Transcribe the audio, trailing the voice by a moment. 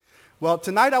Well,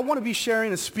 tonight I want to be sharing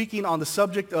and speaking on the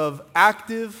subject of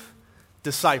active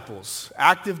disciples.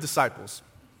 Active disciples.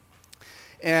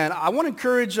 And I want to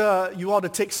encourage you all to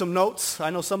take some notes.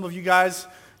 I know some of you guys,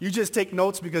 you just take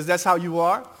notes because that's how you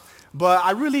are. But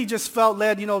I really just felt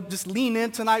led, just lean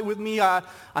in tonight with me. I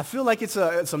feel like it's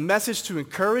a message to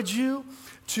encourage you,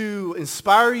 to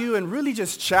inspire you, and really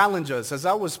just challenge us. As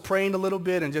I was praying a little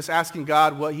bit and just asking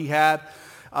God what he had,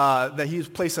 that he was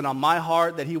placing on my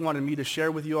heart, that he wanted me to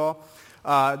share with you all,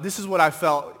 this is what I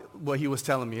felt, what he was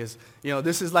telling me is,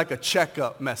 this is like a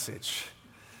checkup message.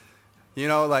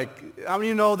 How many of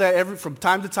you know that from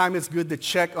time to time it's good to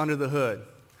check under the hood?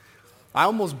 I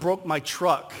almost broke my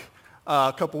truck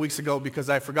a couple weeks ago because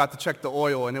I forgot to check the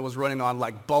oil and it was running on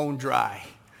like bone dry.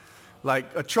 Like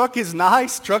a truck is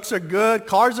nice, trucks are good,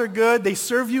 cars are good, they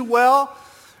serve you well.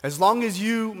 As long as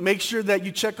you make sure that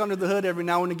you check under the hood every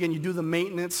now and again, you do the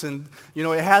maintenance and,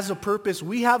 it has a purpose.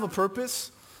 We have a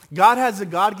purpose. God has a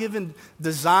God-given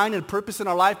design and purpose in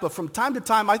our life, but from time to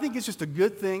time, I think it's just a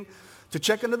good thing to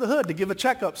check under the hood, to give a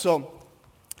checkup. So,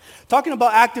 talking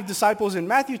about active disciples, in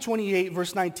Matthew 28,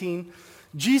 verse 19,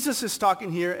 Jesus is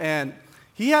talking here, and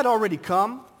he had already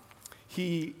come.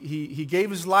 He gave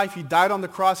his life. He died on the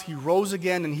cross. He rose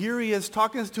again, and here he is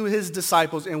talking to his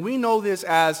disciples, and we know this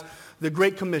as the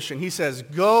Great Commission. He says,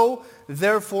 "Go,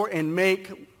 therefore, and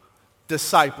make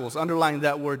disciples," underline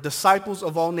that word, disciples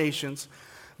of all nations,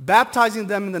 baptizing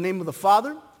them in the name of the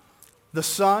Father, the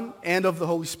Son, and of the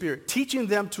Holy Spirit, teaching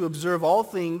them to observe all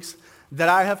things that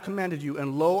I have commanded you,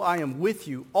 and lo, I am with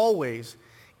you always,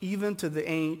 even to the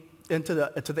end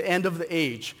of the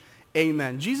age.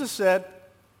 Amen. Jesus said,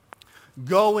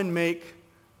 go and make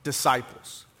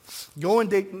disciples. Go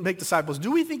and make disciples. Do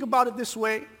we think about it this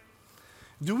way?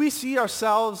 Do we see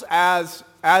ourselves as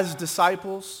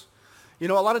disciples? A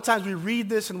lot of times we read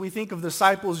this and we think of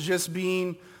disciples just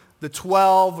being the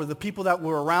 12 or the people that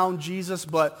were around Jesus,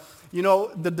 but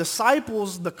the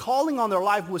disciples, the calling on their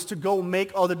life was to go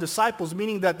make other disciples,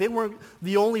 meaning that they weren't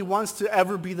the only ones to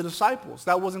ever be the disciples.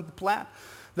 That wasn't the plan.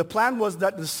 The plan was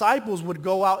that disciples would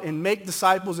go out and make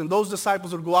disciples, and those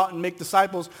disciples would go out and make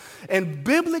disciples. And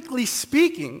biblically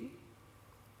speaking,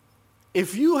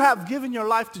 if you have given your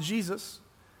life to Jesus,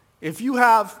 if you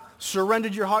have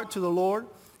surrendered your heart to the Lord,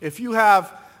 if you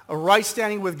have a right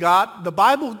standing with God, the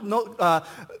Bible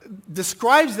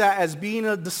describes that as being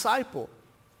a disciple.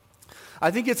 I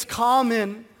think it's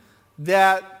common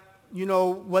that,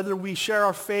 whether we share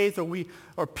our faith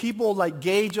or people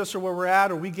gauge us or where we're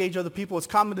at, or we gauge other people, it's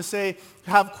common to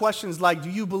have questions like, do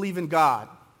you believe in God?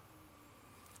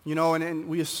 And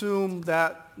we assume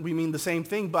that we mean the same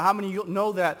thing, but how many of you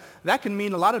know that can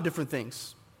mean a lot of different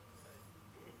things?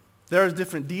 There's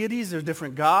different deities, there's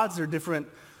different gods, there are different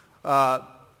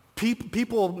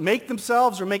people make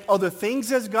themselves or make other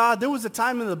things as God. There was a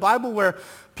time in the Bible where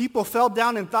people fell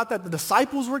down and thought that the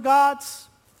disciples were gods.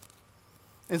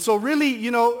 And so really,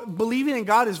 believing in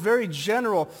God is very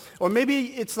general. Or maybe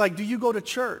it's like, do you go to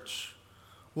church?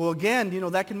 Well, again,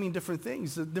 that can mean different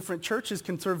things. The different churches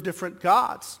can serve different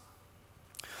gods.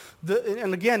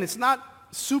 And again, it's not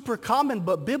super common,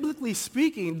 but biblically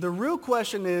speaking, the real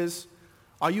question is,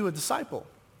 are you a disciple?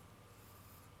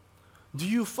 Do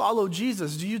you follow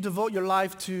Jesus? Do you devote your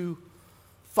life to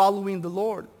following the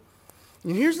Lord?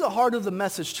 And here's the heart of the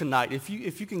message tonight. If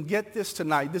you can get this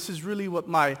tonight, this is really what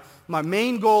my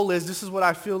main goal is. This is what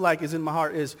I feel like is in my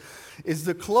heart is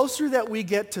the closer that we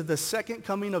get to the second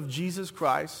coming of Jesus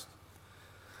Christ,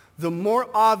 the more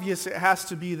obvious it has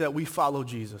to be that we follow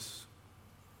Jesus.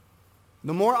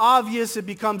 The more obvious it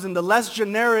becomes and the less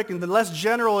generic and the less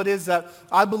general it is that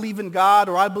I believe in God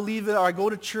or I believe it or I go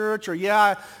to church or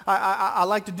I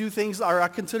like to do things or I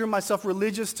consider myself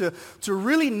religious, to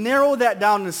really narrow that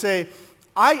down and say,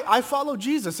 I follow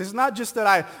Jesus. It's not just that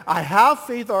I have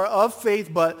faith or of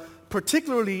faith, but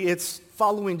particularly it's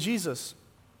following Jesus.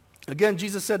 Again,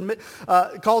 Jesus said,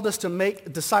 called us to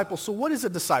make disciples. So what is a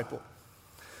disciple?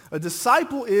 A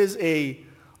disciple is a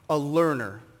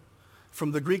learner.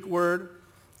 From the Greek word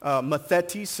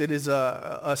mathetes, it is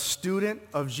a student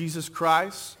of Jesus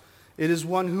Christ. It is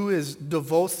one who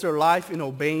devotes their life in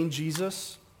obeying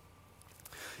Jesus.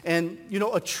 And,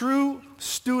 a true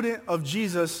student of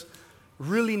Jesus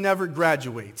really never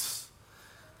graduates.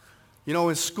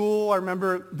 In school, I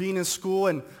remember being in school,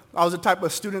 and I was the type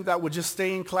of student that would just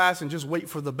stay in class and just wait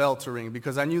for the bell to ring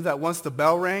because I knew that once the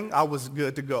bell rang, I was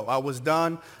good to go. I was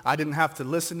done. I didn't have to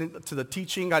listen to the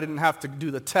teaching. I didn't have to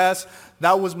do the test.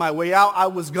 That was my way out. I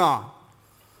was gone.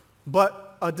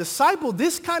 But a disciple,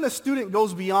 this kind of student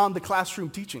goes beyond the classroom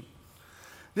teaching.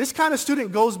 This kind of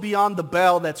student goes beyond the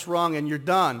bell that's rung and you're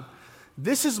done.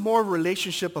 This is more a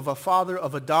relationship of a father,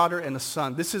 of a daughter, and a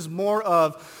son. This is more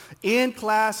of in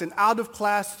class and out of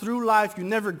class, through life. You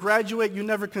never graduate, you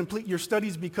never complete your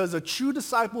studies, because a true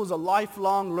disciple is a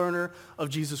lifelong learner of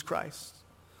Jesus Christ.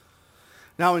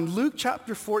 Now in Luke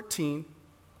chapter 14,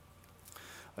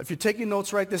 if you're taking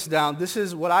notes, write this down. This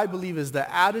is what I believe is the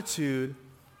attitude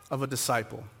of a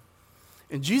disciple.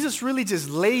 And Jesus really just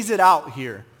lays it out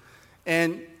here.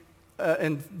 And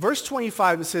in verse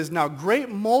 25, it says, now great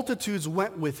multitudes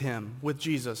went with him, with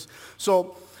Jesus.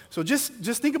 So just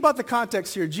think about the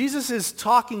context here. Jesus is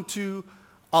talking to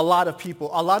a lot of people,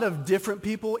 a lot of different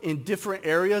people in different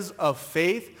areas of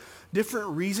faith, different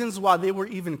reasons why they were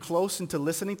even close into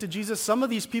listening to Jesus. Some of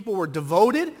these people were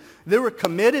devoted. They were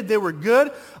committed. They were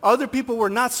good. Other people were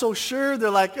not so sure.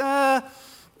 They're like, I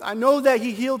know that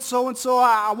he healed so-and-so.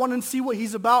 I want to see what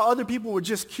he's about. Other people were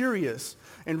just curious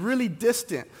and really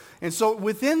distant. And so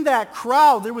within that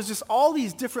crowd, there was just all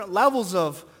these different levels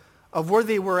of where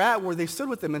they were at, where they stood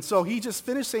with him. And so he just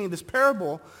finished saying this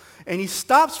parable, and he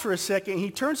stops for a second.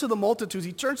 He turns to the multitudes.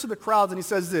 He turns to the crowds, and he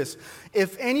says this,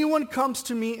 if anyone comes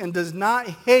to me and does not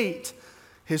hate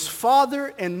his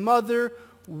father and mother,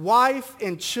 wife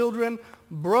and children,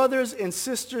 brothers and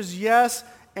sisters, yes,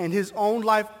 and his own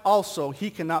life also, he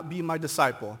cannot be my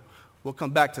disciple. We'll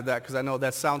come back to that because I know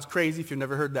that sounds crazy if you've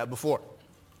never heard that before.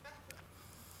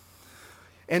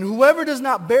 And whoever does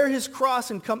not bear his cross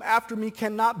and come after me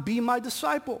cannot be my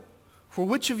disciple. For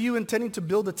which of you intending to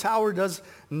build a tower does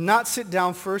not sit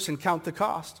down first and count the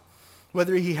cost,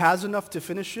 whether he has enough to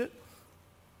finish it?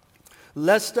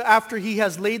 Lest after he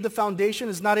has laid the foundation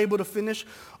is not able to finish,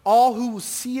 all who will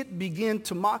see it begin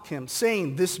to mock him,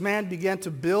 saying, this man began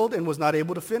to build and was not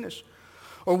able to finish.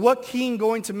 Or what king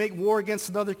going to make war against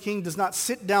another king does not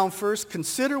sit down first,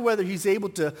 consider whether he's able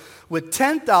to, with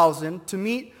 10,000, to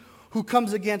meet who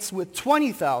comes against with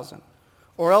 20,000.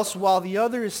 Or else while the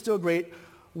other is still great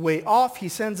way off, he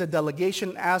sends a delegation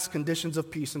and asks conditions of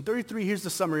peace. And 33, here's the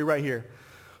summary right here.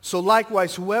 So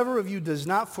likewise, whoever of you does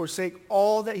not forsake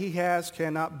all that he has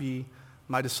cannot be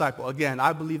my disciple. Again,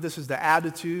 I believe this is the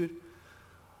attitude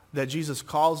that Jesus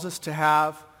calls us to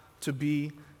have to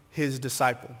be his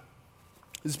disciple.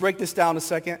 Let's break this down a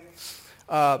second.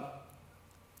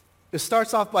 It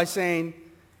starts off by saying,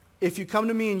 if you come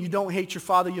to me and you don't hate your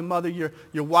father, your mother,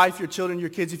 your wife, your children, your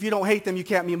kids, if you don't hate them, you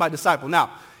can't be my disciple.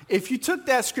 Now, if you took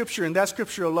that scripture and that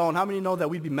scripture alone, how many know that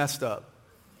we'd be messed up?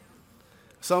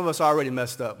 Some of us are already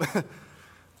messed up.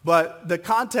 But the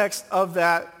context of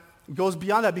that goes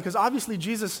beyond that, because obviously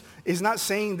Jesus is not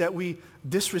saying that we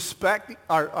disrespect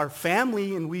our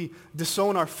family and we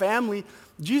disown our family.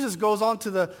 Jesus goes on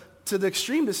to the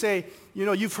extreme to say, you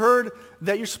know, you've heard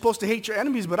that you're supposed to hate your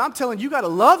enemies, but I'm telling you, you got to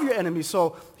love your enemies.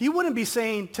 So he wouldn't be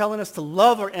telling us to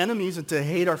love our enemies and to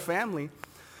hate our family.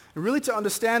 And really, to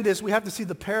understand this, we have to see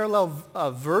the parallel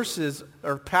verses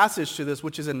or passage to this,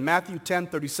 which is in Matthew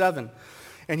 10:37.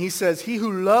 And he says, he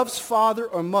who loves father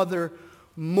or mother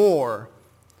more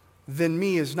than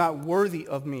me is not worthy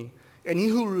of me. And he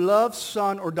who loves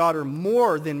son or daughter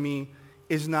more than me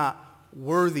is not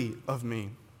worthy of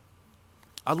me.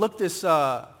 I looked this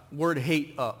word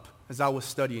hate up as I was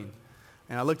studying.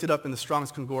 And I looked it up in the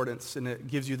Strong's Concordance, and it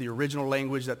gives you the original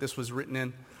language that this was written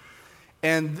in.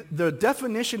 And the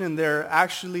definition in there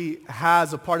actually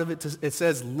has a part of it, it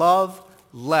says love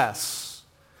less.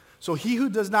 So he who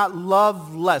does not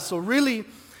love less. So really,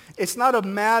 it's not a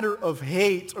matter of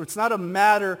hate, or it's not a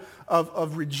matter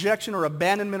of rejection or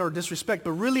abandonment or disrespect,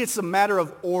 but really it's a matter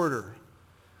of order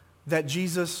that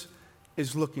Jesus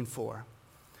is looking for.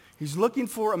 He's looking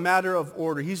for a matter of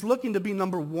order. He's looking to be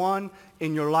number one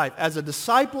in your life. As a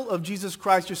disciple of Jesus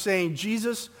Christ, you're saying,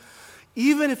 Jesus,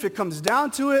 even if it comes down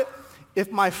to it,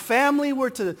 if my family were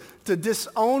to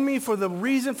disown me for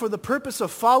the purpose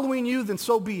of following you, then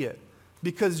so be it.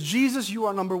 Because Jesus, you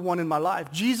are number one in my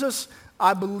life. Jesus,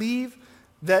 I believe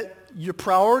that your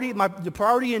priority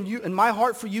in you, in my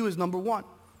heart for you, is number one.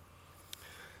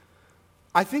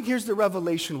 I think here's the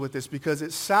revelation with this, because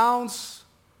it sounds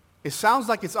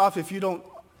like it's off if you don't.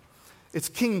 It's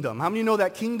kingdom. How many know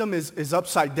that kingdom is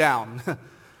upside down?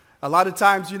 A lot of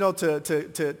times, you know,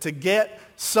 to get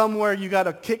somewhere, you got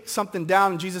to kick something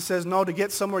down. And Jesus says, no, to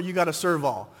get somewhere, you got to serve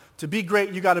all. To be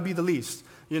great, you got to be the least.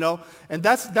 You know, and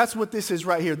that's what this is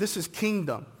right here. This is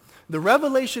kingdom. The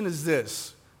revelation is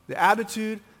this: the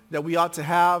attitude that we ought to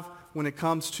have when it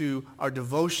comes to our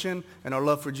devotion and our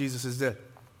love for Jesus is this: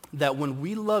 that when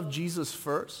we love Jesus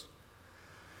first,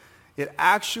 it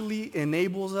actually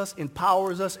enables us,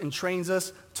 empowers us, and trains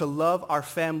us to love our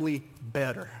family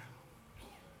better.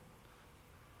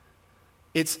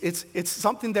 It's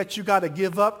something that you got to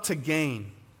give up to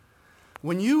gain.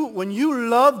 When you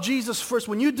love Jesus first,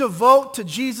 when you devote to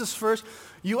Jesus first,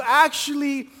 you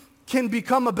actually can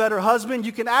become a better husband.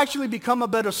 You can actually become a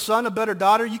better son, a better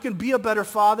daughter. You can be a better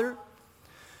father.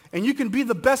 And you can be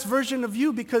the best version of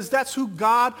you because that's who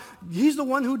God, He's the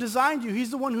one who designed you. He's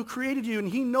the one who created you, and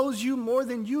He knows you more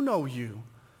than you know you.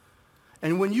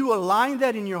 And when you align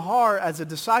that in your heart as a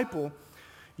disciple,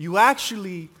 you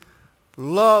actually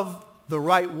love the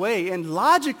right way. And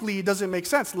logically, it doesn't make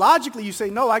sense. Logically, you say,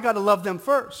 no, I got to love them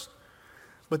first.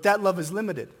 But that love is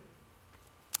limited.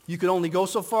 You can only go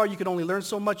so far. You can only learn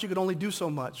so much. You can only do so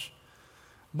much.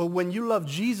 But when you love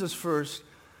Jesus first,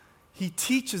 He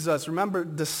teaches us. Remember,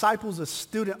 disciples, a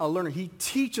student, a learner. He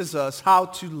teaches us how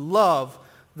to love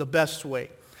the best way.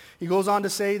 He goes on to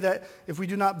say that if we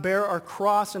do not bear our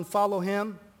cross and follow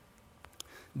Him,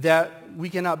 that we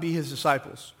cannot be His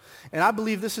disciples. And I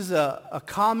believe this is a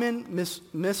common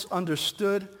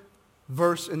misunderstood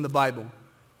verse in the Bible.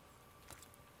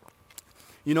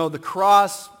 You know, the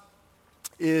cross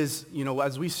is, you know,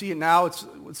 as we see it now,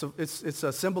 it's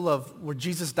a symbol of where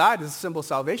Jesus died. It's a symbol of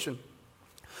salvation.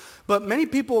 But many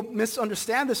people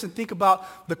misunderstand this and think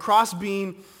about the cross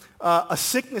being a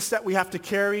sickness that we have to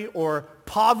carry or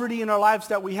poverty in our lives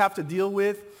that we have to deal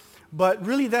with. But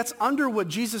really that's under what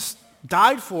Jesus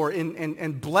died for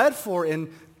and bled for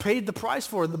and paid the price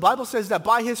for. The Bible says that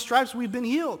by His stripes we've been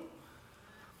healed.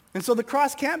 And so the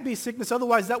cross can't be sickness,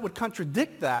 otherwise that would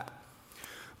contradict that.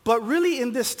 But really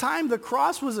in this time, the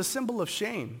cross was a symbol of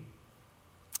shame.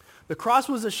 The cross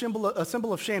was a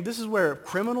symbol of shame. This is where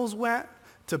criminals went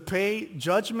to pay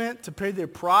judgment, to pay their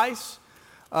price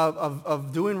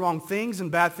of doing wrong things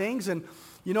and bad things. And,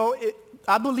 you know,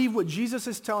 I believe what Jesus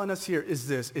is telling us here is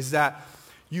this, is that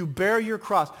you bear your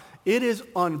cross. It is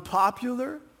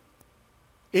unpopular.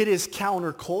 It is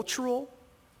countercultural.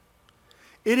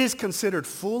 It is considered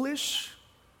foolish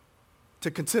to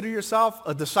consider yourself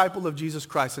a disciple of Jesus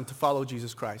Christ and to follow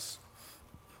Jesus Christ.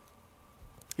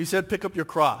 He said, pick up your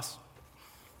cross.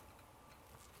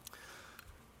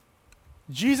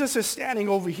 Jesus is standing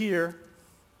over here,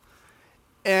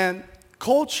 and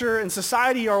culture and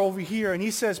society are over here, and He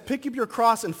says, pick up your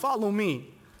cross and follow me.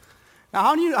 Now,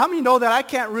 how many know that I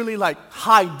can't really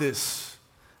hide this?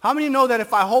 How many know that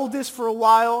if I hold this for a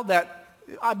while, that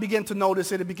I begin to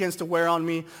notice it begins to wear on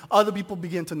me? Other people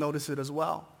begin to notice it as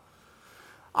well.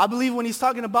 I believe when He's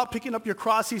talking about picking up your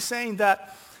cross, He's saying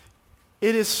that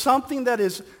it is something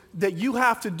that you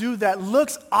have to do that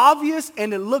looks obvious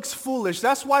and it looks foolish.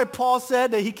 That's why Paul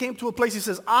said that he came to a place, he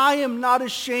says, I am not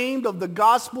ashamed of the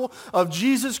gospel of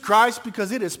Jesus Christ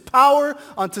because it is power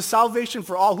unto salvation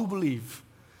for all who believe.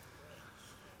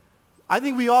 I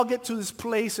think we all get to this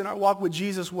place in our walk with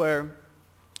Jesus where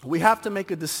we have to make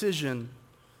a decision.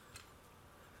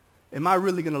 Am I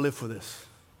really going to live for this?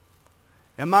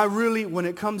 Am I really, when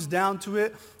it comes down to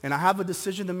it, and I have a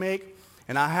decision to make,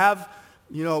 and I have,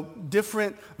 you know,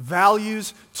 different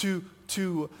values to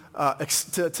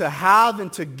have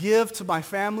and to give to my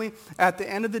family, at the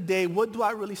end of the day, what do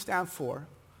I really stand for?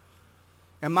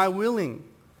 Am I willing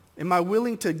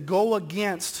to go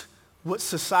against what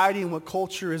society and what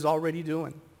culture is already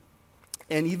doing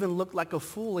and even look like a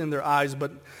fool in their eyes?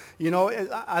 But, you know,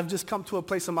 I've just come to a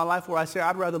place in my life where I say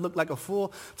I'd rather look like a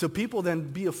fool to people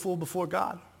than be a fool before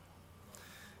God.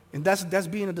 And that's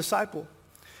being a disciple.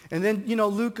 And then, you know,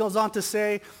 Luke goes on to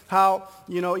say how,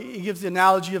 you know, he gives the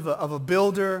analogy of a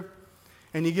builder,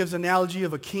 and he gives the analogy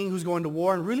of a king who's going to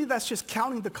war. And really that's just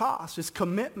counting the cost. It's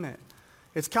commitment.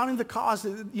 It's counting the cost.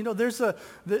 You know,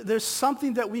 there's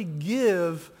something that we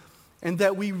give and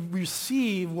that we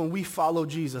receive when we follow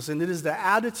Jesus. And it is the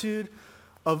attitude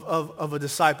of a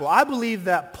disciple. I believe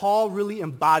that Paul really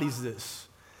embodies this.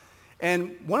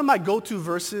 And one of my go-to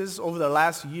verses over the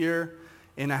last year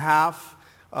and a half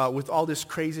with all this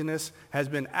craziness has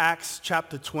been Acts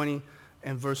chapter 20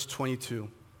 and verse 22.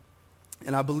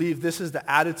 And I believe this is the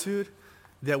attitude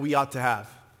that we ought to have.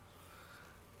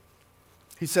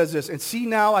 He says this, and see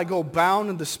now I go bound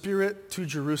in the Spirit to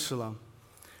Jerusalem,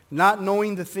 not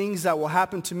knowing the things that will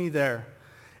happen to me there,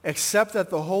 except that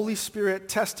the Holy Spirit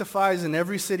testifies in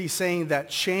every city, saying that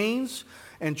chains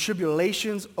and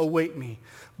tribulations await me.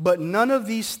 But none of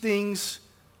these things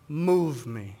move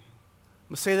me.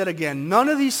 I'm going to say that again. None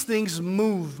of these things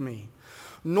move me,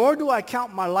 nor do I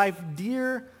count my life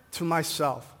dear to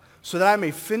myself, so that I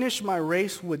may finish my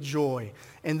race with joy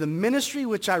and the ministry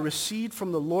which I received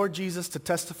from the Lord Jesus to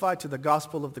testify to the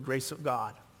gospel of the grace of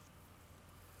God.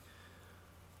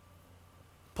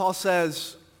 Paul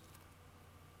says,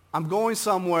 I'm going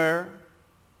somewhere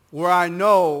where I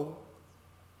know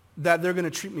that they're going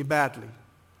to treat me badly.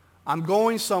 I'm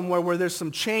going somewhere where there's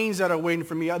some chains that are waiting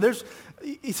for me.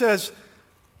 He says,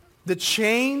 The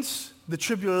chains, the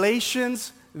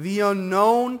tribulations, the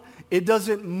unknown, it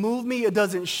doesn't move me. It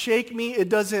doesn't shake me. It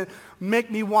doesn't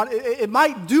make me want, it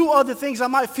might do other things. I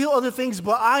might feel other things,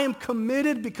 but I am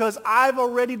committed because I've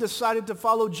already decided to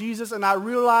follow Jesus, and I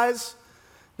realize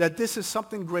that this is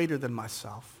something greater than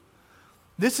myself.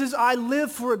 I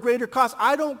live for a greater cause.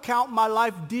 I don't count my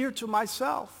life dear to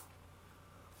myself.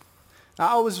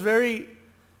 Now, I was very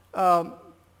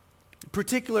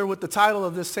particular with the title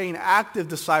of this, saying active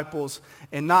disciples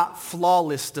and not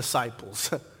flawless disciples.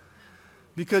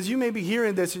 Because you may be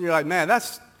hearing this and you're like, man,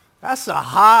 that's a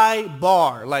high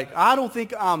bar. Like, I don't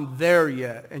think I'm there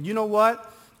yet. And you know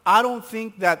what? I don't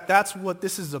think that that's what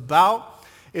this is about.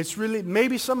 It's really,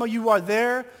 maybe some of you are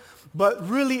there, but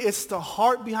really it's the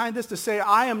heart behind this to say,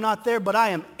 I am not there, but I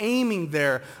am aiming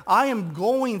there. I am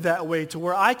going that way to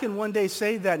where I can one day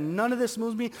say that none of this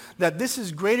moves me, that this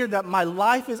is greater, that my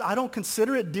life is, I don't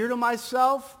consider it dear to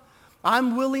myself.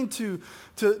 I'm willing to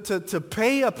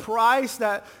pay a price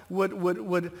that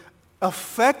would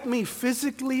affect me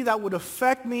physically, that would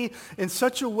affect me in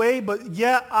such a way, but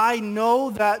yet I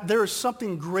know that there is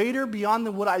something greater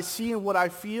beyond what I see and what I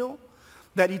feel,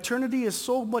 that eternity is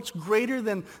so much greater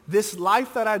than this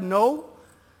life that I know,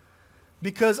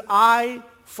 because I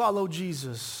follow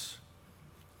Jesus.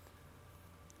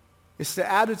 It's the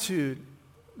attitude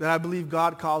that I believe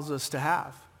God calls us to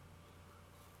have.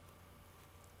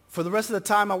 For the rest of the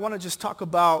time, I want to just talk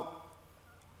about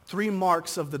 3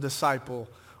 marks of the disciple,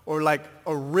 or like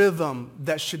a rhythm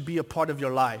that should be a part of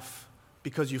your life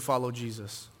because you follow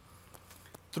Jesus.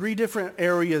 3 different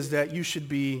areas that you should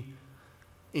be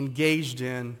engaged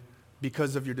in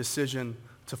because of your decision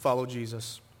to follow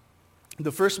Jesus.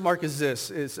 The first mark is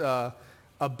this,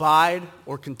 abide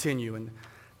or continue. And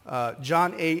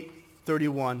John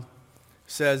 8:31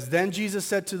 says, "Then Jesus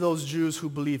said to those Jews who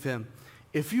believe him,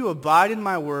 'If you abide in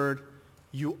my word,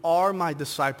 you are my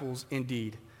disciples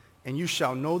indeed, and you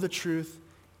shall know the truth,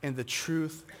 and the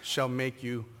truth shall make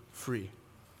you free.'"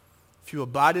 If you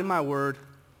abide in my word,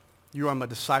 you are my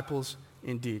disciples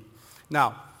indeed.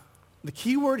 Now, the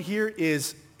key word here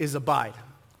is abide.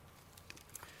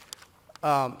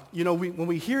 When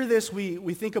we hear this,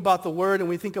 we think about the word, and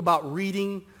we think about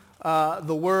reading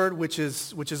the word, which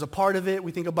is a part of it.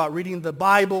 We think about reading the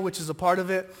Bible, which is a part of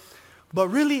it. But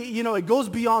really, it goes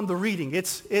beyond the reading.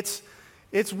 It's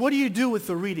what do you do with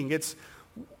the reading? It's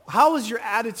how is your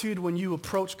attitude when you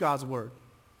approach God's word?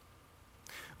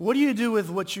 What do you do with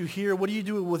what you hear? What do you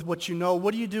do with what you know?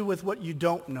 What do you do with what you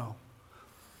don't know?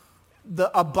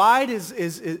 The abide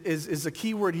is a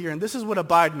key word here, and this is what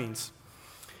abide means.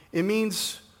 It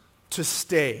means to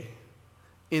stay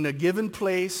in a given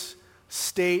place,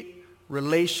 state,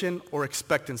 relation, or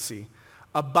expectancy.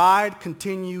 Abide,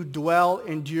 continue, dwell,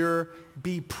 endure,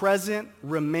 be present,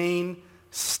 remain,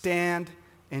 stand,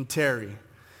 and tarry.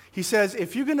 He says,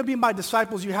 if you're going to be my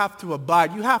disciples, you have to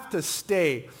abide. You have to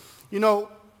stay.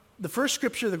 The first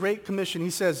scripture, the Great Commission,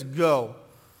 he says, go.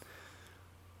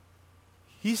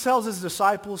 He tells his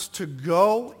disciples to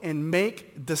go and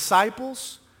make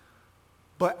disciples,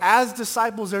 but as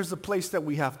disciples, there's a place that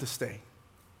we have to stay.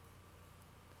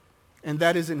 And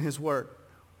that is in his word,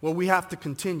 where we have to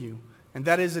continue, and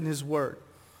that is in his word.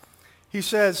 He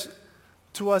says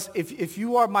to us, if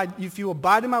you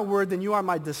abide in my word, then you are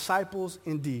my disciples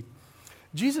indeed.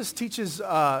 Jesus teaches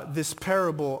this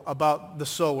parable about the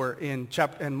sower in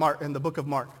the book of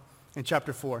Mark, in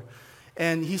chapter 4.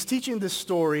 And he's teaching this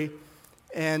story.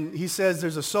 And he says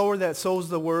there's a sower that sows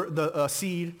the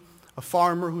seed, a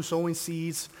farmer who's sowing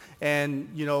seeds. And,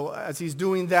 as he's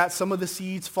doing that, some of the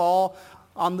seeds fall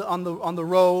on the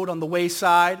road, on the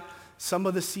wayside. Some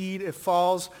of the seed, it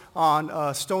falls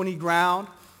on stony ground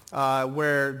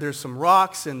where there's some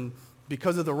rocks. And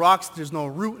because of the rocks, there's no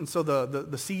root. And so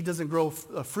the seed doesn't grow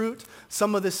fruit.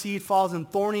 Some of the seed falls in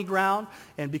thorny ground.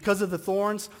 And because of the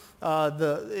thorns,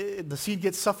 the seed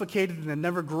gets suffocated and it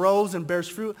never grows and bears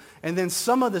fruit. And then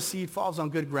some of the seed falls on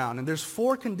good ground. And there's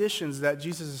 4 conditions that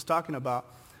Jesus is talking about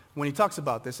when he talks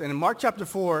about this. And in Mark chapter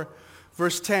 4,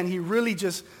 verse 10, he really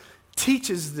just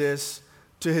teaches this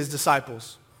to his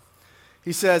disciples.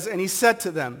 He says, and he said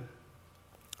to them,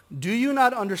 "Do you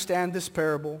not understand this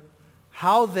parable?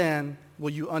 How then will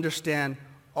you understand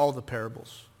all the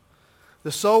parables?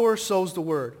 The sower sows the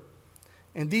word.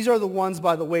 And these are the ones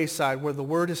by the wayside where the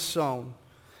word is sown."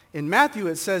 In Matthew,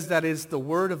 it says that is the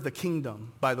word of the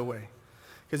kingdom, by the way.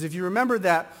 Because if you remember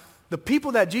that, the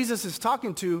people that Jesus is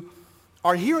talking to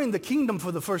are hearing the kingdom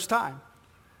for the first time.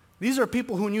 These are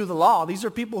people who knew the law. These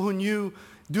are people who knew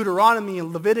Deuteronomy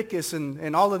and Leviticus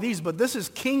and all of these. But this is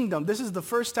kingdom. This is the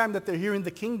first time that they're hearing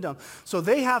the kingdom. So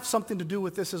they have something to do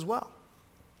with this as well.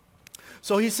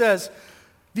 So he says,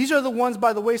 These are the ones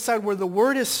by the wayside where the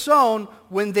word is sown.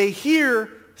 When they hear,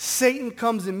 Satan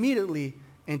comes immediately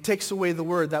and takes away the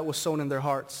word that was sown in their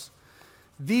hearts.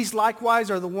 These likewise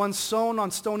are the ones sown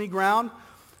on stony ground,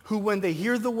 who when they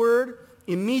hear the word,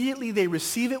 immediately they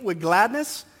receive it with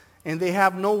gladness, and they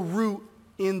have no root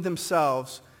in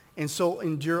themselves, and so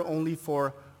endure only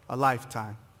for a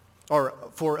lifetime, or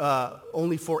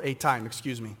only for a time,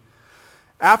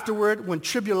 Afterward, when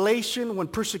tribulation, when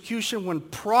persecution, when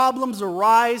problems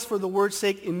arise for the word's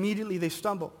sake, immediately they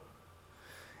stumble.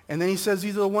 And then he says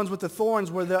these are the ones with the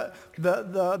thorns, where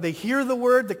they hear the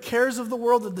word, the cares of the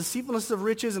world, the deceitfulness of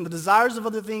riches, and the desires of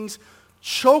other things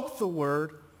choke the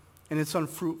word, and it's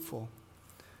unfruitful.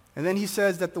 And then he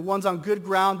says that the ones on good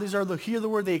ground, these are the hear the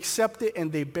word, they accept it,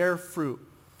 and they bear fruit.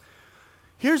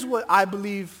 Here's what I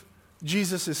believe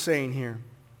Jesus is saying here.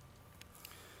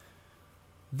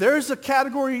 There's a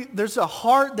category, there's a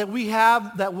heart that we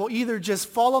have that will either just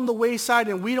fall on the wayside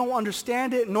and we don't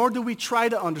understand it, nor do we try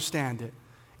to understand it.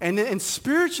 And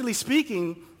spiritually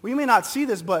speaking, we may not see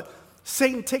this, but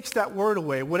Satan takes that word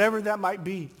away, whatever that might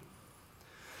be.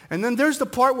 And then there's the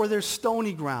part where there's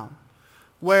stony ground,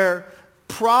 where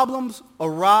problems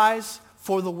arise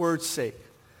for the word's sake.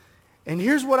 And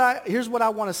here's what I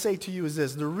want to say to you is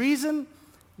this. The reason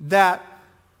that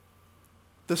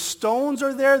the stones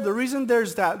are there, the reason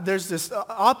there's this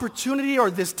opportunity or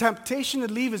this temptation to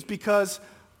leave is because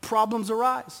problems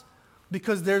arise,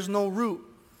 because there's no root.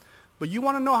 But you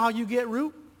want to know how you get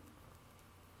root?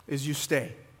 Is you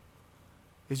stay.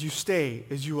 Is you stay,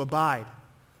 is you abide.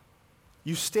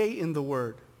 You stay in the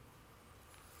word.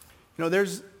 You know,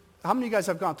 how many of you guys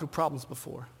have gone through problems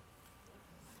before?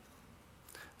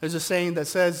 There's a saying that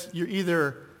says you're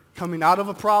either coming out of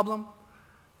a problem,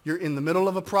 you're in the middle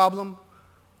of a problem,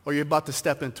 or you're about to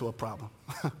step into a problem.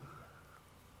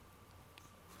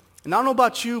 And I don't know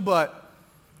about you, but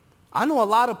I know a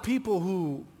lot of people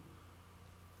who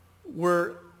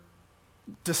were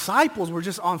disciples, were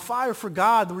just on fire for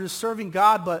God, they were just serving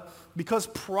God, but because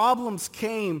problems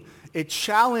came, it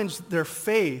challenged their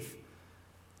faith.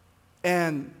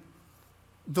 And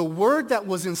the word that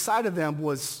was inside of them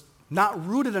was not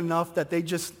rooted enough that they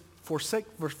just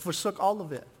forsook all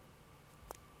of it.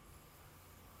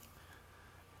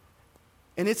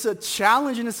 And it's a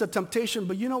challenge and it's a temptation,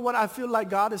 but you know what I feel like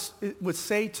God would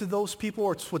say to those people,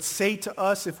 or would say to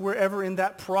us if we're ever in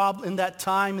that problem, in that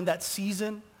time, in that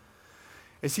season,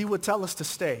 is he would tell us to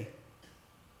stay.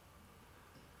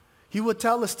 He would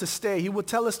tell us to stay. He would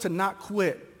tell us to not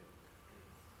quit.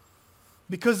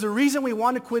 Because the reason we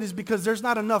want to quit is because there's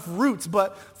not enough roots.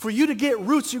 But for you to get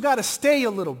roots, you got to stay a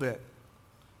little bit.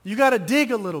 You got to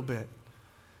dig a little bit.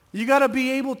 You got to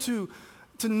be able to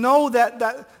know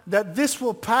that this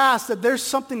will pass, that there's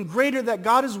something greater, that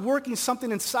God is working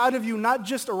something inside of you, not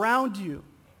just around you.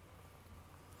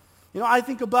 You know, I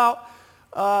think about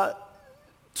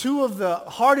two of the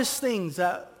hardest things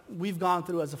that we've gone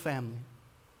through as a family.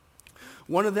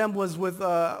 One of them was with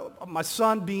my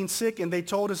son being sick, and they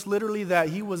told us literally that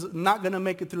he was not going to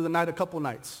make it through the night a couple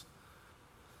nights.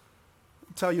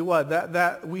 I'll tell you what,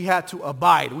 that we had to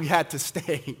abide. We had to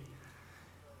stay.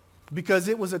 Because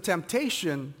it was a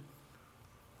temptation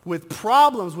with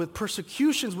problems, with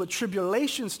persecutions, with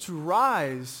tribulations to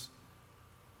rise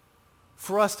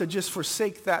for us to just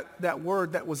forsake that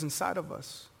word that was inside of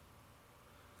us.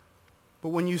 But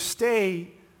when you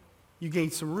stay, you gain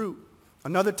some root.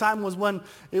 Another time was when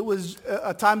it was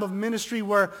a time of ministry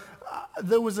where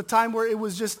there was a time where it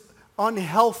was just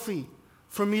unhealthy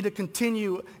for me to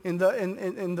continue in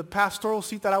the pastoral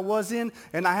seat that I was in,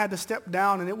 and I had to step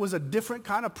down, and it was a different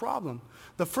kind of problem.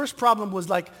 The first problem was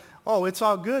like, oh, it's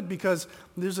all good because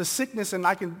there's a sickness and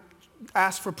I can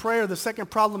ask for prayer. The second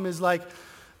problem is like,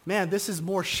 man, this is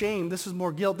more shame, this is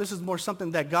more guilt, this is more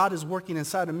something that God is working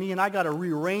inside of me, and I got to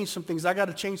rearrange some things. I got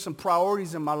to change some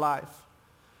priorities in my life.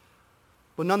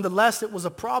 But nonetheless, it was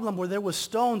a problem where there was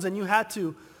stones, and I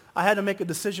had to make a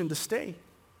decision to stay.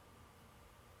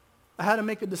 I had to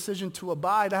make a decision to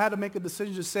abide. I had to make a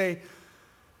decision to say,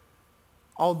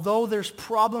 although there's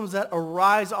problems that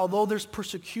arise, although there's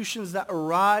persecutions that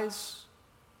arise,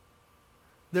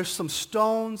 there's some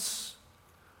stones,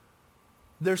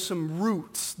 there's some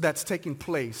roots that's taking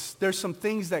place. There's some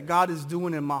things that God is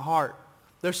doing in my heart.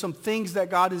 There's some things that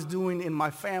God is doing in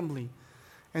my family.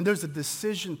 And there's a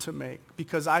decision to make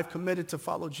because I've committed to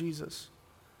follow Jesus.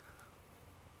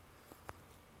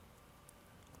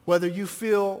 Whether you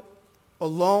feel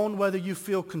alone, whether you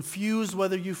feel confused,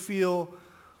 whether you feel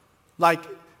like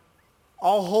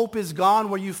all hope is gone,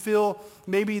 where you feel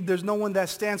maybe there's no one that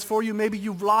stands for you, maybe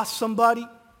you've lost somebody.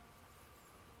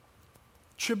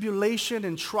 Tribulation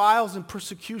and trials and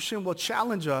persecution will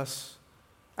challenge us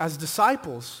as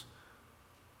disciples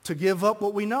to give up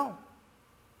what we know.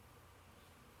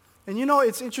 And you know,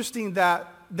 it's interesting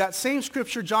that that same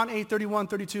scripture, John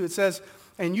 8:31-32, it says,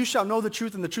 and you shall know the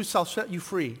truth, and the truth shall set you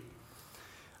free.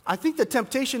 I think the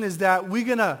temptation is that we're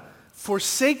going to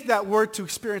forsake that word to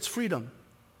experience freedom.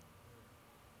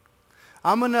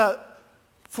 I'm going to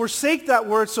forsake that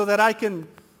word so that I can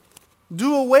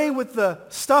do away with the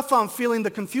stuff I'm feeling,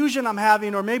 the confusion I'm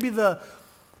having, or maybe the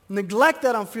neglect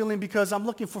that I'm feeling because I'm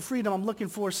looking for freedom, I'm looking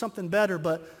for something better.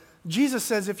 But Jesus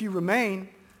says if you remain,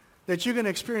 that you're going to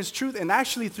experience truth, and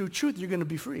actually through truth you're going to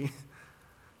be free.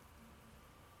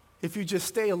 If you just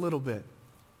stay a little bit.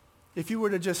 If you were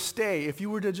to just stay, if you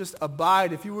were to just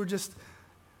abide, if you were just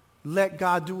let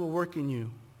God do a work in you.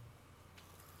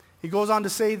 He goes on to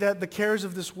say that the cares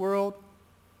of this world,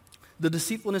 the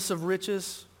deceitfulness of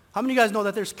riches. How many of you guys know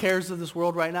that there's cares of this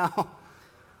world right now?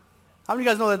 How many of you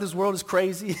guys know that this world is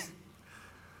crazy?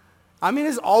 I mean,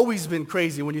 it's always been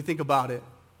crazy when you think about it.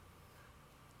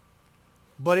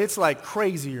 But it's like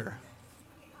crazier.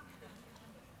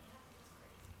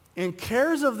 And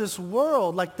cares of this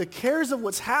world, like the cares of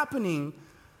what's happening,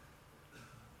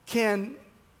 can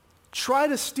try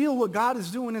to steal what God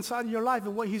is doing inside of your life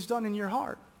and what he's done in your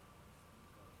heart.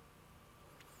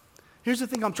 Here's the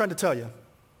thing I'm trying to tell you.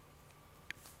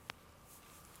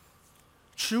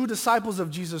 True disciples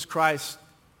of Jesus Christ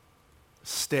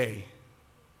stay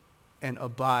and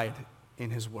abide in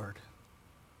his word.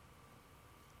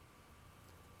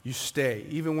 You stay,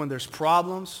 even when there's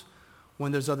problems,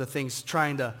 when there's other things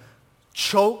trying to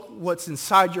choke what's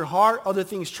inside your heart, other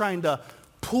things trying to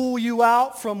pull you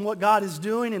out from what God is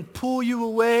doing and pull you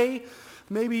away.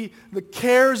 Maybe the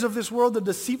cares of this world, the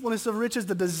deceitfulness of riches,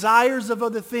 the desires of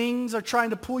other things are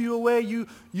trying to pull you away. You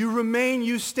remain,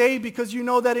 you stay, because you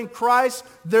know that in Christ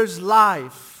there's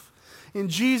life. In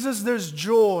Jesus there's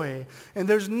joy. And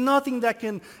there's nothing that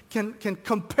can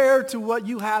compare to what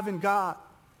you have in God.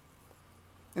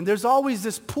 And there's always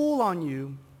this pull on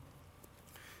you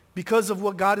because of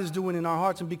what God is doing in our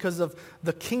hearts and because of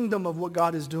the kingdom of what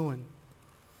God is doing.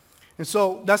 And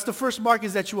so that's the first mark,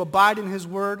 is that you abide in his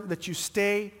word, that you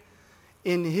stay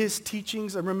in his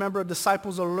teachings. And remember, a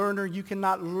disciple's a learner. You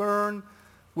cannot learn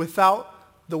without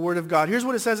the word of God. Here's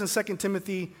what it says in 2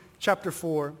 Timothy chapter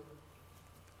 4.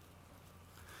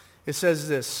 It says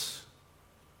this.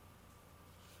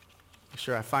 Make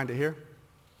sure I find it here.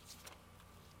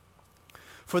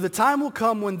 For the time will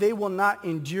come when they will not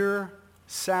endure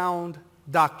sound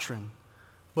doctrine,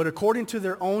 but according to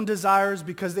their own desires,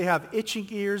 because they have itching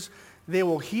ears, they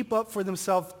will heap up for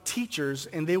themselves teachers,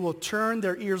 and they will turn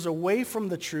their ears away from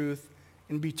the truth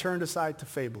and be turned aside to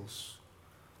fables.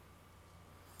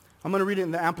 I'm going to read it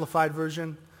in the Amplified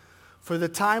Version. For the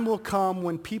time will come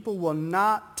when people will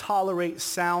not tolerate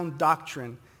sound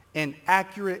doctrine and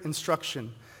accurate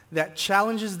instruction that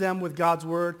challenges them with God's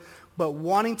word, but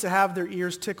wanting to have their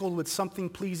ears tickled with something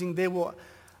pleasing, they will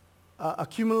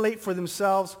accumulate for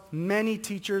themselves many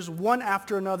teachers, one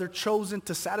after another, chosen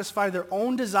to satisfy their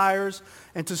own desires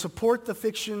and to support the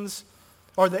fictions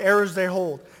or the errors they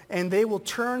hold. And they will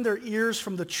turn their ears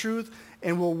from the truth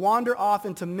and will wander off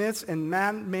into myths and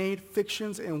man-made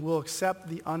fictions and will accept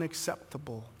the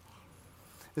unacceptable.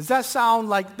 Does that sound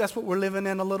like that's what we're living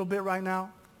in a little bit right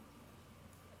now?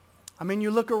 I mean, you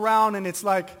look around and it's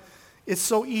like, it's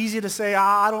so easy to say,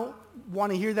 I don't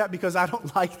want to hear that because I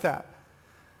don't like that.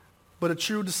 But a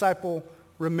true disciple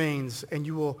remains, and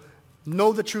you will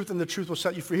know the truth, and the truth will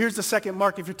set you free. Here's the second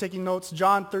mark if you're taking notes.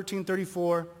 John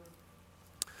 13:34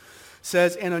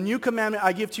 says, and a new commandment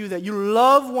I give to you, that you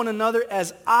love one another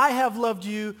as I have loved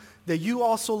you, that you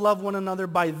also love one another.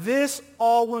 By this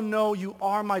all will know you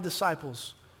are my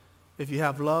disciples, if you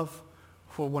have love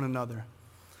for one another.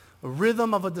 A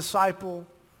rhythm of a disciple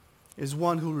is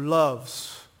one who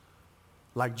loves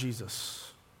like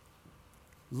Jesus.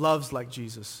 Loves like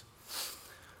Jesus.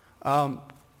 Let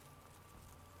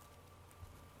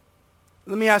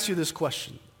me ask you this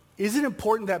question. Is it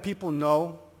important that people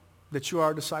know that you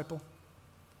are a disciple?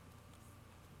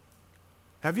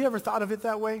 Have you ever thought of it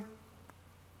that way?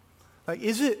 Like,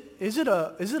 is it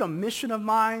a mission of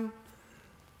mine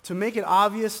to make it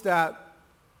obvious that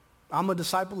I'm a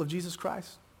disciple of Jesus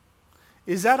Christ?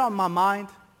 Is that on my mind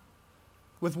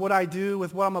with what I do,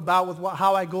 with what I'm about, with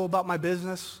how I go about my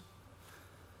business?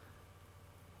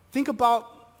 Think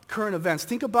about current events.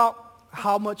 Think about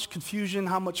how much confusion,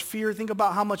 how much fear. Think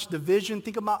about how much division.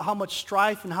 Think about how much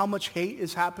strife and how much hate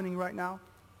is happening right now.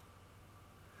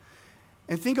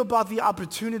 And think about the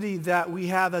opportunity that we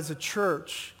have as a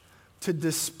church to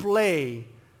display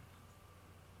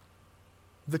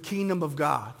the kingdom of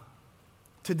God,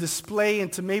 to display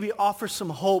and to maybe offer some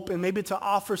hope and maybe to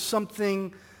offer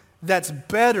something that's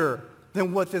better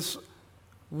than what this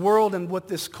world and what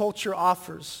this culture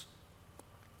offers.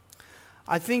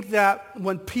 I think that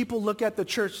when people look at the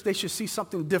church, they should see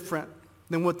something different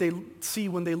than what they see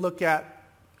when they look at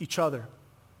each other.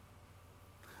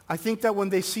 I think that when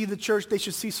they see the church, they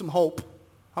should see some hope.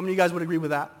 How many of you guys would agree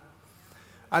with that?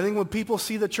 I think when people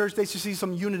see the church, they should see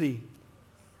some unity.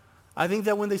 I think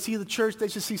that when they see the church, they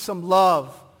should see some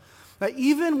love. That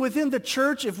even within the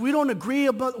church, if we don't agree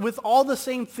with all the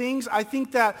same things, I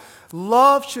think that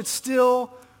love should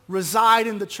still reside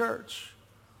in the church.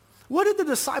 What did the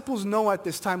disciples know at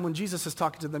this time when Jesus is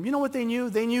talking to them? You know what they knew?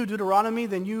 They knew Deuteronomy.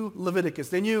 They knew Leviticus.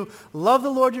 They knew love the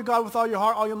Lord your God with all your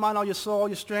heart, all your mind, all your soul, all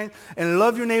your strength, and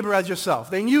love your neighbor as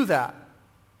yourself. They knew that.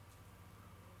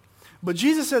 But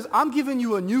Jesus says, I'm giving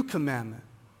you a new commandment.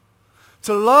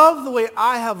 To love the way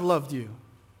I have loved you.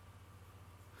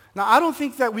 Now, I don't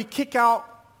think that we kick out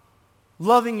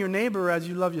loving your neighbor as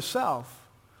you love yourself.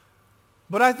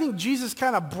 But I think Jesus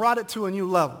kind of brought it to a new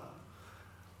level.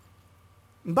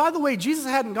 And by the way, Jesus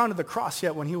hadn't gone to the cross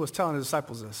yet when he was telling his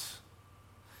disciples this.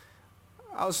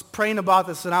 I was praying about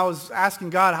this and I was asking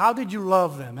God, how did you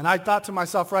love them? And I thought to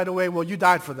myself right away, well, you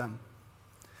died for them.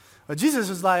 But Jesus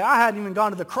was like, I hadn't even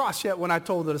gone to the cross yet when I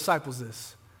told the disciples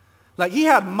this. Like he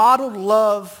had modeled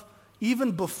love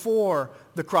even before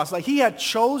the cross. Like he had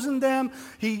chosen them.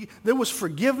 There was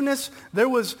forgiveness. There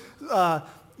was,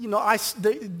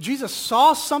 Jesus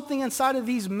saw something inside of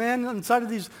these men, inside of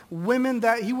these women,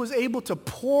 that he was able to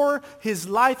pour his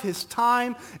life, his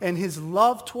time, and his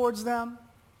love towards them.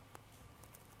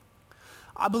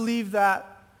 I believe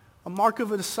that a mark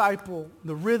of a disciple,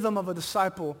 the rhythm of a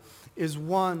disciple, is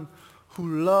one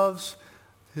who loves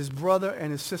his brother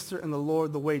and his sister in the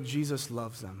Lord the way Jesus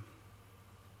loves them.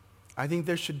 I think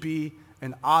there should be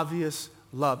an obvious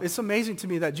love. It's amazing to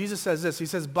me that Jesus says this. He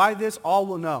says, by this all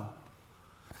will know.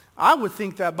 I would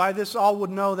think that by this all would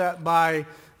know that by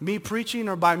me preaching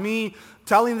or by me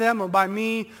telling them or by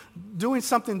me doing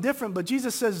something different. But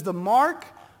Jesus says the mark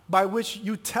by which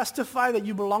you testify that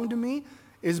you belong to me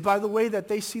is by the way that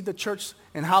they see the church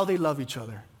and how they love each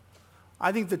other.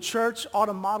 I think the church ought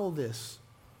to model this.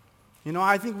 You know,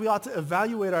 I think we ought to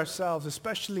evaluate ourselves,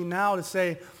 especially now, to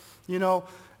say, you know,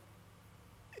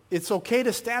 it's okay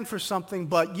to stand for something,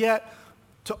 but yet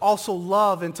to also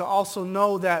love and to also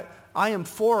know that I am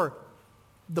for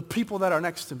the people that are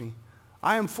next to me.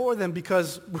 I am for them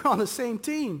because we're on the same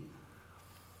team.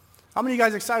 How many of you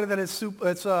guys excited that it's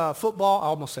football? I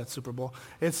almost said Super Bowl.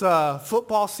 It's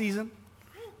football season.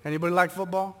 Anybody like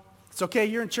football? It's okay,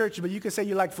 you're in church, but you can say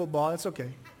you like football. It's okay.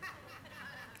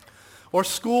 Or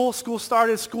school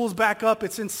started, school's back up,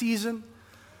 it's in season.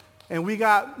 And we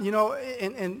got, we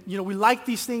like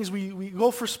these things. We go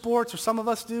for sports, or some of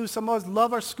us do. Some of us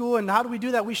love our school. And how do we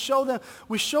do that? We show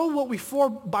what we for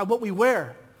by what we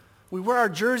wear. We wear our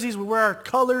jerseys, we wear our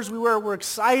colors, we're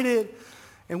excited.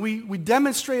 And we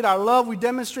demonstrate our love, we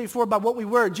demonstrate for it by what we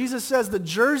wear. Jesus says the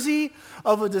jersey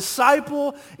of a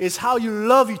disciple is how you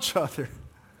love each other.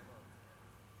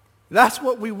 That's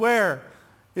what we wear.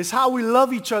 It's how we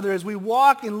love each other as we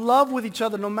walk in love with each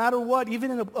other no matter what,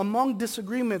 even among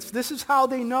disagreements. This is how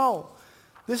they know.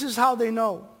 This is how they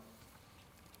know.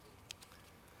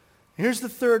 Here's the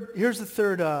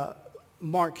third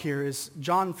mark here is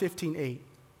John 15:8. He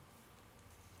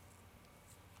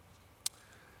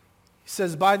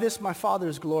says, by this my Father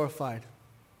is glorified,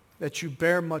 that you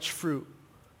bear much fruit,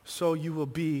 so you will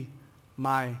be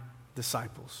my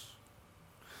disciples.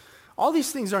 All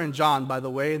these things are in John, by the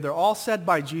way. They're all said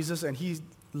by Jesus, and he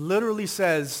literally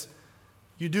says,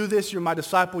 you do this, you're my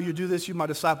disciple. You do this, you're my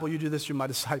disciple. You do this, you're my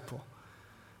disciple.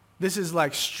 This is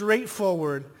like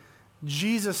straightforward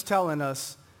Jesus telling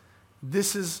us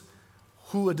this is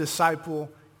who a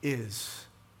disciple is.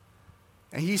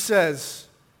 And he says,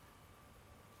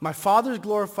 my Father is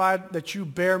glorified that you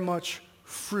bear much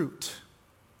fruit.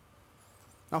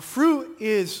 Now, fruit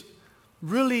is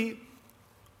really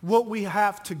what we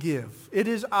have to give. It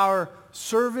is our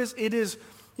service. It is,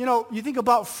 you think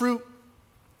about fruit,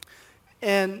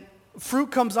 and fruit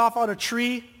comes off on a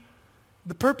tree.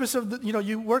 The purpose of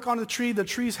you work on the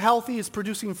tree's healthy, it's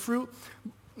producing fruit.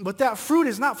 But that fruit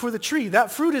is not for the tree.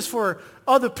 That fruit is for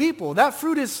other people. That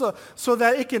fruit is so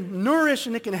that it can nourish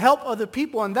and it can help other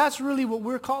people. And that's really what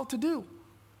we're called to do.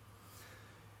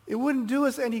 It wouldn't do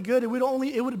us any good. It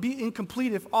would be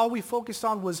incomplete if all we focused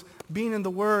on was being in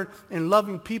the Word and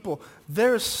loving people.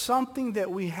 There's something that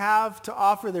we have to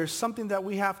offer. There's something that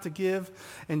we have to give.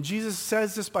 And Jesus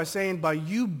says this by saying, by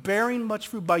you bearing much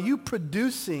fruit, by you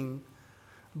producing,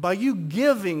 by you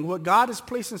giving what God has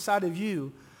placed inside of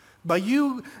you, By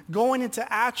you going into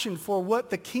action for what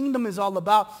the kingdom is all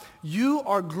about, you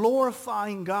are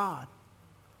glorifying God.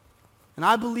 And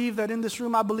I believe that in this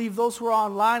room, I believe those who are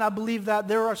online, I believe that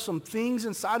there are some things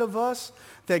inside of us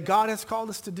that God has called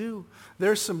us to do.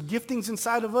 There's some giftings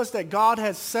inside of us that God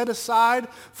has set aside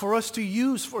for us to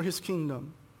use for his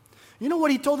kingdom. You know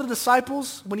what he told the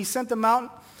disciples when he sent them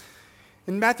out?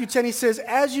 In Matthew 10, he says,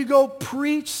 as you go,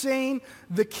 preach, saying,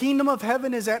 the kingdom of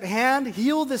heaven is at hand.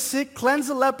 Heal the sick, cleanse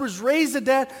the lepers, raise the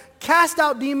dead, cast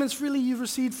out demons. Freely you've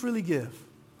received, freely give.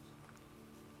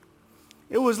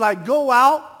 It was like, go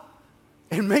out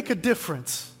and make a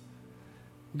difference.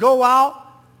 Go out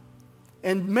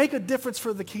and make a difference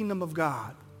for the kingdom of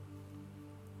God.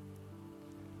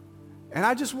 And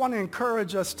I just want to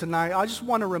encourage us tonight. I just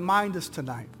want to remind us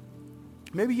tonight.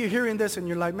 Maybe you're hearing this and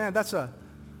you're like, man, that's a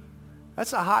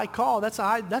high call.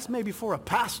 That's maybe for a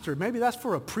pastor. Maybe that's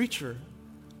for a preacher.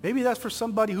 Maybe that's for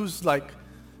somebody who's like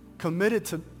committed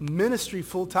to ministry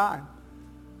full time.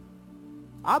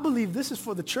 I believe this is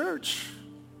for the church.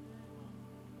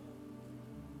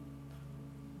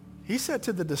 He said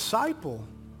to the disciple,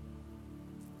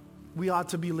 we ought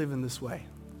to be living this way.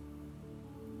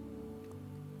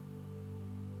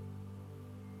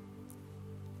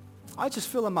 I just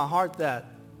feel in my heart that,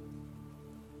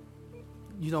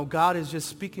 God is just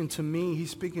speaking to me.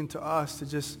 He's speaking to us to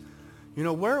just,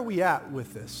 where are we at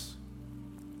with this?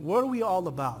 What are we all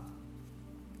about?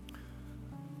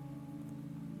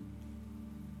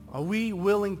 Are we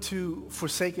willing to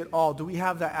forsake it all? Do we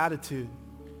have that attitude?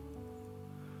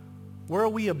 Where are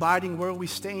we abiding? Where are we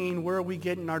staying? Where are we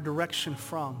getting our direction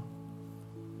from?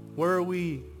 Where are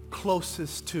we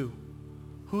closest to?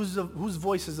 Whose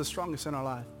voice is the strongest in our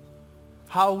life?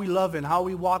 How are we loving? How are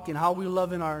we walking? How are we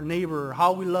loving our neighbor?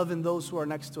 How are we loving those who are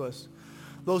next to us?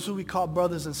 Those who we call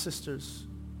brothers and sisters.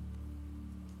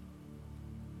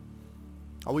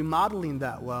 Are we modeling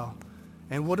that well?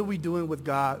 And what are we doing with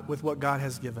God, with what God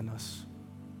has given us?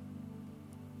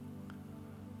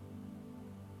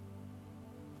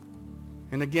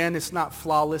 And again, it's not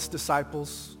flawless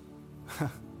disciples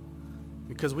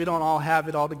because we don't all have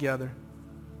it all together.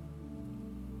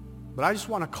 But I just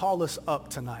want to call us up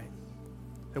tonight.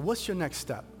 And what's your next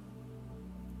step?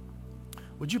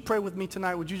 Would you pray with me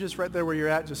tonight? Would you just right there where you're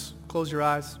at, just close your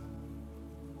eyes?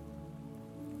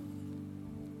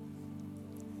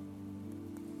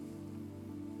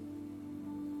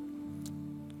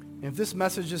 If this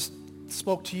message just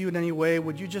spoke to you in any way,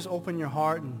 would you just open your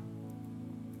heart and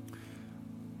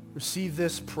receive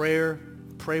this prayer?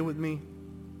 Pray with me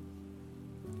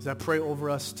as I pray over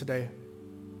us today.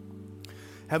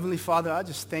 Heavenly Father, I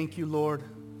just thank you, Lord,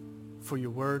 for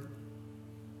your word.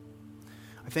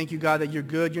 I thank you, God, that you're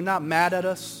good. You're not mad at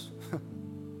us.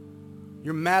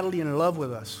 You're madly in love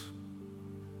with us.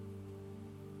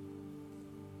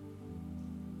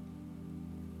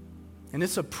 And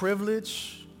it's a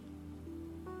privilege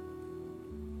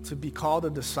to be called a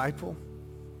disciple.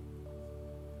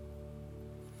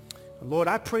 Lord,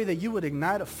 I pray that you would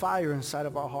ignite a fire inside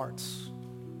of our hearts.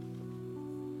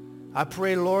 I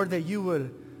pray, Lord, that you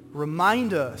would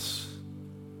remind us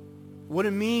what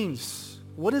it means,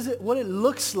 what it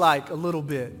looks like a little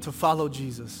bit to follow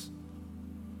Jesus.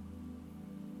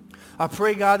 I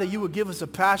pray, God, that you would give us a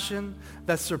passion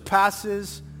that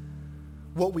surpasses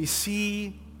what we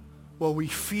see, what we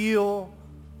feel,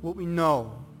 what we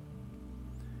know.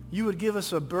 You would give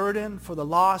us a burden for the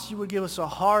lost. You would give us a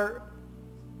heart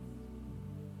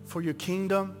for your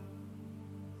kingdom.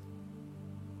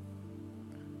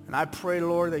 And I pray,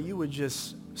 Lord, that you would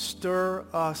just stir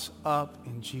us up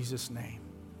in Jesus' name.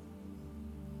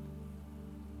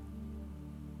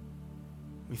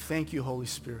 We thank you, Holy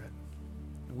Spirit.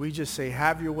 We just say,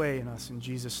 have your way in us in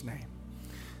Jesus' name.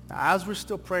 Now, as we're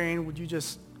still praying, would you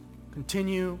just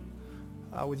continue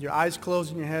with your eyes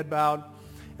closed and your head bowed?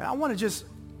 And I want to just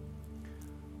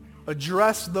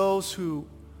address those who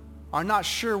are not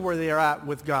sure where they are at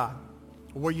with God,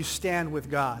 or where you stand with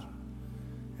God.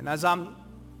 And as I'm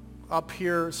up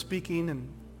here speaking and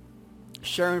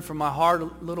sharing from my heart a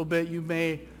little bit, you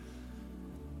may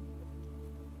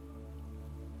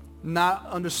not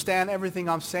understand everything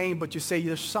I'm saying, but you say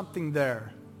there's something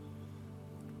there.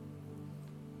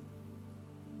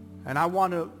 And I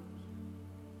want to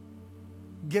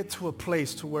get to a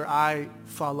place to where I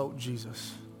follow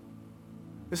Jesus.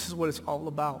 This is what it's all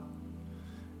about.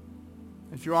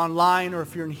 If you're online or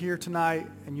if you're in here tonight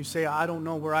and you say, I don't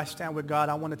know where I stand with God,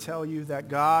 I want to tell you that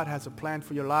God has a plan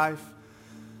for your life.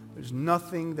 There's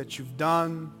nothing that you've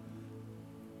done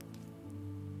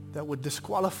that would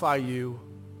disqualify you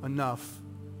enough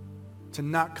to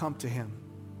not come to him.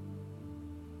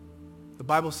 The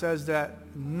Bible says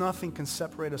that nothing can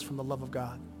separate us from the love of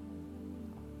God.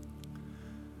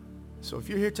 So if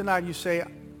you're here tonight and you say,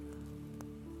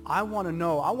 I want to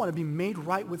know, I want to be made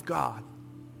right with God.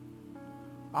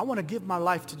 I want to give my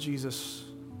life to Jesus.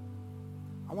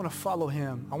 I want to follow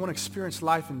him. I want to experience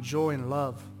life in joy and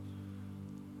love.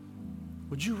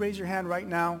 Would you raise your hand right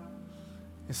now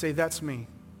and say, that's me.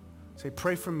 Say,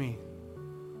 pray for me.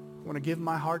 I want to give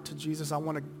my heart to Jesus. I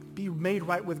want to be made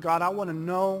right with God. I want to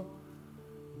know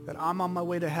that I'm on my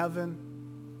way to heaven.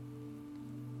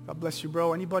 God bless you,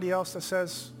 bro. Anybody else that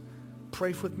says,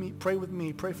 pray with me,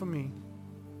 pray for me.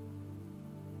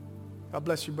 God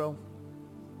bless you, bro.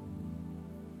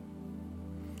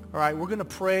 All right, we're going to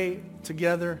pray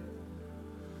together.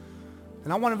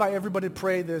 And I want to invite everybody to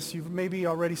pray this. You may be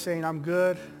already saying, I'm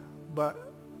good,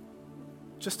 but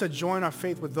just to join our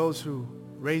faith with those who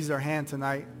raised their hand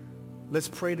tonight, let's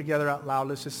pray together out loud.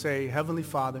 Let's just say, Heavenly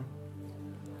Father,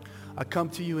 I come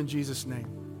to you in Jesus' name.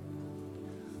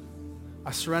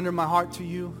 I surrender my heart to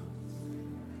you,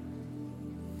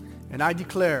 and I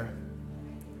declare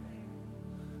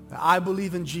that I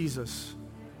believe in Jesus.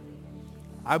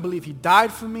 I believe he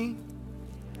died for me,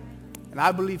 and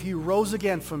I believe he rose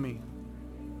again for me.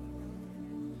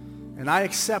 And I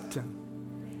accept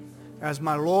him as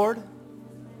my Lord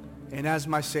and as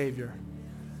my Savior.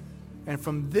 And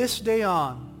from this day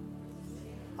on,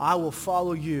 I will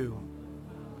follow you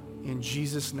in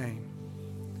Jesus' name.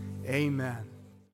 Amen.